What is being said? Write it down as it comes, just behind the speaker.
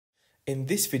In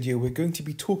this video, we're going to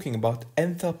be talking about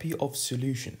enthalpy of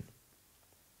solution.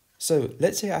 So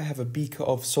let's say I have a beaker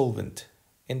of solvent,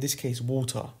 in this case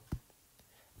water,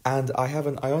 and I have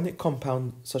an ionic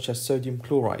compound such as sodium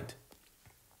chloride.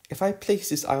 If I place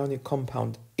this ionic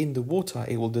compound in the water,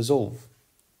 it will dissolve,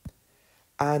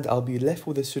 and I'll be left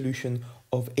with a solution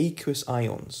of aqueous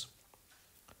ions.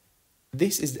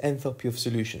 This is the enthalpy of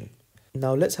solution.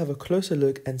 Now let's have a closer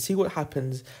look and see what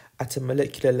happens at a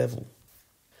molecular level.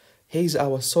 Here's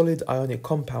our solid ionic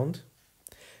compound.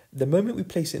 The moment we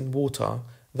place it in water,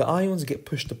 the ions get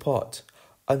pushed apart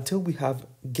until we have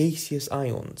gaseous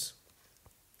ions.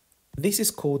 This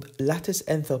is called lattice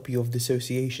enthalpy of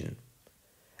dissociation.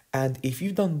 And if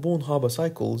you've done Born-Haber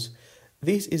cycles,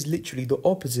 this is literally the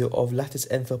opposite of lattice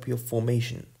enthalpy of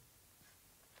formation.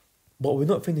 But we're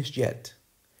not finished yet.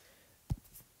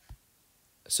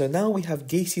 So now we have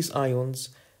gaseous ions,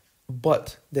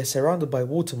 but they're surrounded by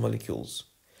water molecules.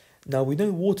 Now we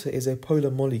know water is a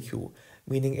polar molecule,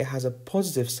 meaning it has a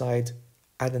positive side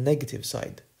and a negative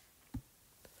side.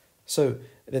 So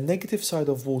the negative side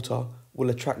of water will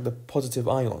attract the positive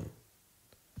ion,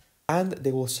 and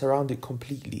they will surround it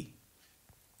completely.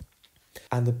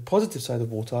 And the positive side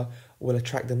of water will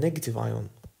attract the negative ion.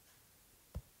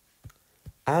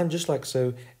 And just like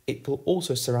so, it will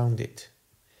also surround it.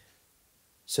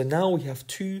 So now we have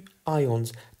two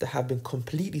ions that have been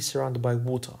completely surrounded by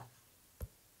water.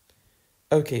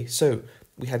 Okay, so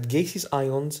we had gaseous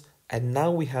ions and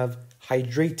now we have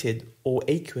hydrated or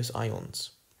aqueous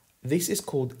ions. This is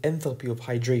called enthalpy of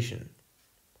hydration.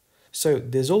 So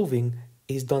dissolving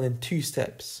is done in two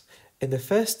steps. In the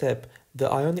first step,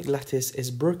 the ionic lattice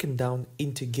is broken down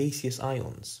into gaseous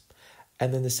ions.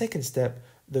 And in the second step,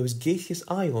 those gaseous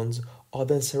ions are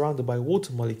then surrounded by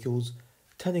water molecules,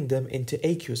 turning them into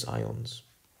aqueous ions.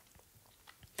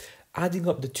 Adding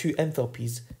up the two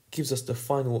enthalpies gives us the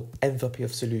final enthalpy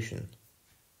of solution.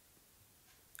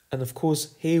 And of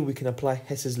course, here we can apply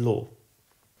Hess's law.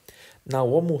 Now,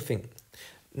 one more thing.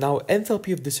 Now,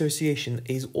 enthalpy of dissociation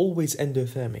is always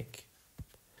endothermic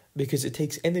because it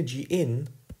takes energy in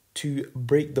to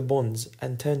break the bonds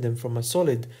and turn them from a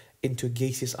solid into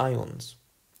gaseous ions.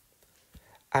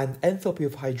 And enthalpy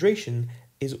of hydration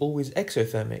is always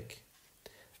exothermic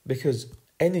because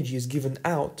energy is given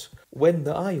out when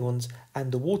the ions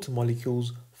and the water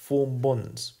molecules form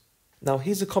bonds. Now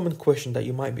here's a common question that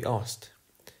you might be asked.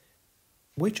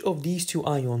 Which of these two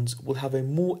ions will have a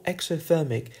more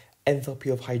exothermic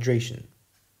enthalpy of hydration?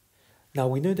 Now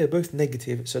we know they're both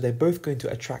negative, so they're both going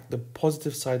to attract the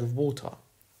positive side of water.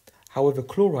 However,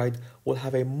 chloride will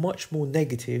have a much more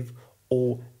negative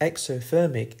or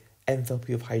exothermic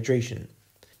enthalpy of hydration.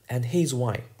 And here's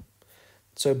why.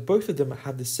 So both of them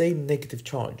have the same negative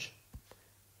charge.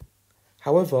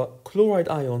 However, chloride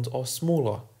ions are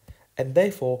smaller and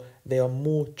therefore they are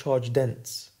more charge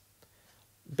dense.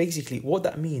 Basically, what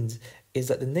that means is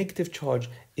that the negative charge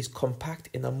is compact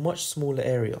in a much smaller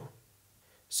area.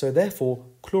 So therefore,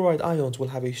 chloride ions will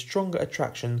have a stronger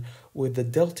attraction with the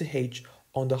delta H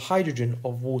on the hydrogen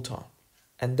of water,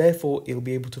 and therefore it will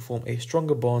be able to form a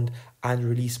stronger bond and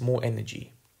release more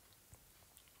energy.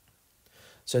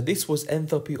 So this was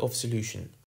enthalpy of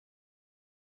solution.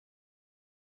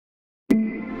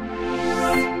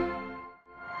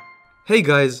 Hey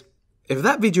guys, if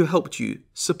that video helped you,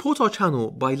 support our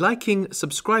channel by liking,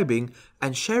 subscribing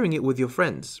and sharing it with your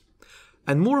friends.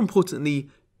 And more importantly,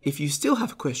 if you still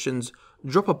have questions,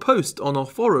 drop a post on our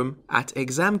forum at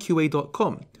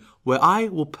ExamQA.com, where I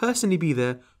will personally be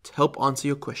there to help answer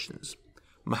your questions.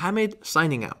 Mohammed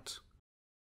signing out.